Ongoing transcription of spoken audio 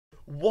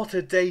What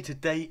a day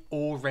today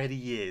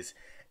already is.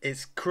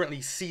 It's currently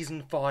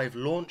Season 5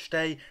 launch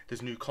day.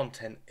 There's new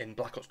content in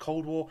Blackout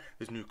Cold War.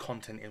 There's new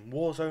content in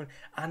Warzone.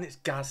 And it's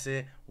Gaz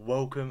here.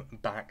 Welcome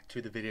back to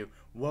the video.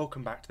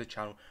 Welcome back to the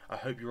channel. I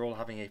hope you're all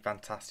having a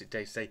fantastic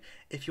day today.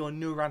 If you're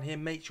new around here,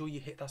 make sure you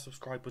hit that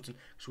subscribe button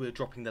because we're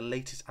dropping the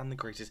latest and the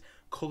greatest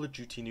Call of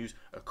Duty news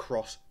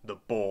across the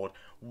board.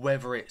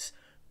 Whether it's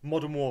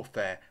Modern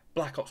Warfare,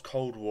 Black Ops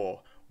Cold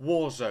War,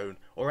 Warzone,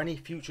 or any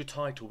future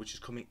title which is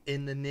coming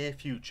in the near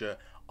future,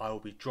 I will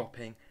be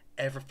dropping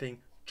everything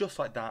just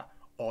like that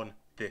on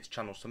this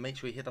channel. So make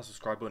sure you hit that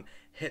subscribe button,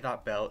 hit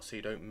that bell so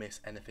you don't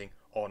miss anything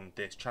on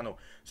this channel.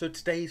 So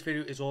today's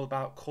video is all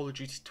about Call of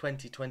Duty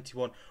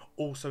 2021,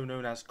 also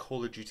known as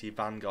Call of Duty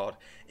Vanguard.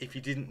 If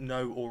you didn't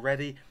know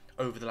already,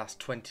 over the last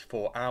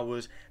 24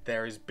 hours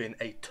there has been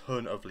a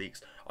ton of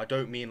leaks. I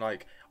don't mean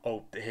like,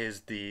 oh, here's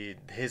the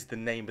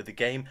name of the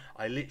game.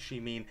 I literally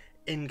mean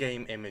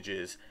in-game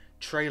images,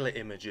 trailer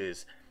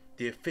images,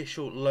 the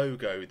official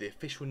logo, the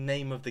official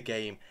name of the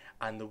game,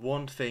 and the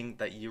one thing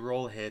that you're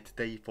all here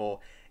today for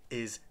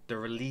is the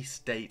release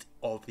date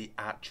of the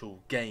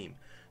actual game.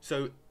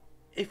 So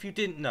if you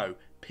didn't know,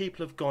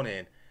 people have gone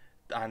in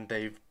and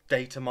they've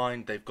data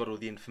mined, they've got all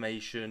the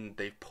information,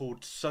 they've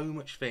pulled so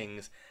much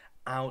things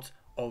out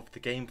of the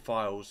game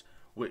files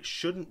which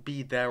shouldn't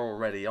be there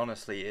already.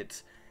 Honestly,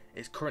 it's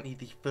currently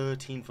the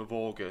 13th of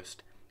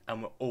August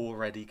and we're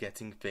already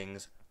getting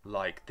things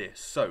like this.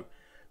 So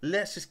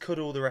let's just cut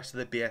all the rest of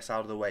the BS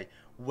out of the way.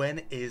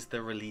 When is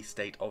the release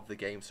date of the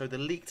game? So the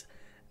leaked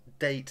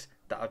date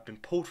that have been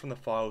pulled from the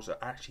files are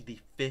actually the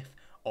 5th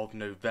of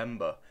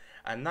November,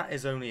 and that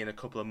is only in a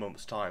couple of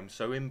months time.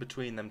 So in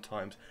between them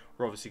times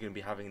we're obviously going to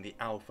be having the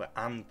alpha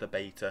and the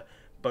beta.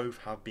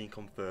 Both have been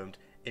confirmed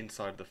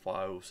inside the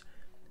files.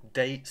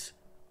 Dates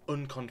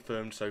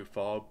unconfirmed so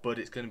far, but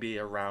it's going to be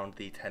around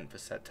the 10th of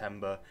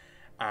September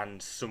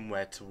and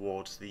somewhere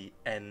towards the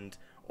end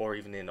or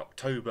even in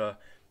October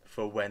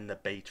for when the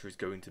beta is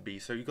going to be.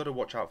 So you've got to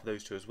watch out for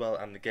those two as well.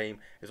 And the game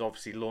is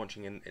obviously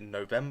launching in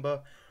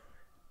November.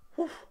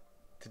 Whew.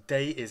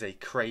 Today is a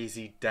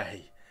crazy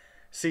day.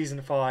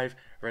 Season 5,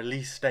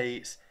 release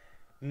dates,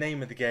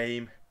 name of the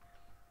game,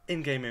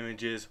 in-game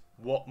images.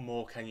 What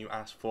more can you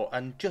ask for?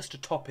 And just to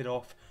top it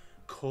off,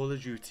 Call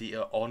of Duty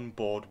are on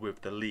board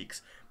with the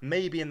leaks.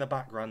 Maybe in the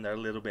background they're a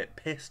little bit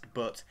pissed,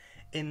 but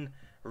in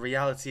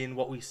reality, in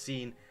what we've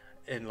seen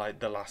in like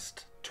the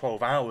last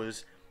 12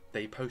 hours,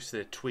 they posted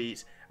a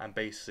tweet and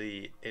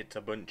basically it's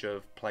a bunch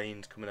of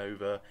planes coming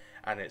over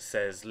and it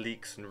says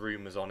leaks and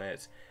rumours on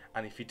it.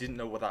 And if you didn't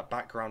know what that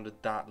background of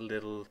that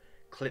little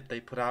clip they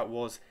put out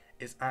was,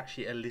 it's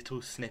actually a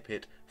little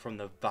snippet from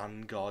the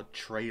Vanguard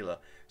trailer.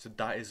 So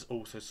that is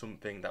also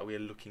something that we are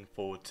looking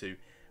forward to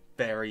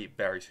very,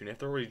 very soon. If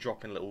they're already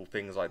dropping little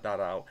things like that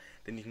out,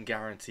 then you can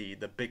guarantee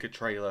the bigger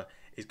trailer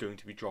is going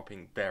to be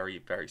dropping very,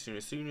 very soon.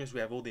 As soon as we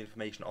have all the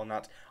information on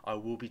that, I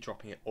will be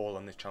dropping it all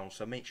on this channel.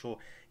 So make sure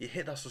you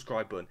hit that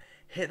subscribe button,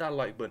 hit that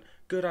like button,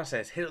 go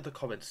downstairs, hit up the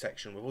comment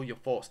section with all your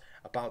thoughts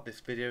about this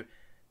video.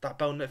 That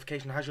bell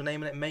notification has your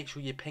name in it. Make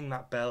sure you ping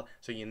that bell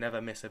so you never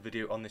miss a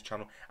video on this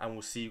channel. And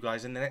we'll see you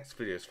guys in the next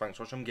videos. Thanks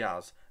for watching,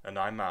 Gaz, and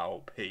I'm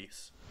out.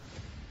 Peace.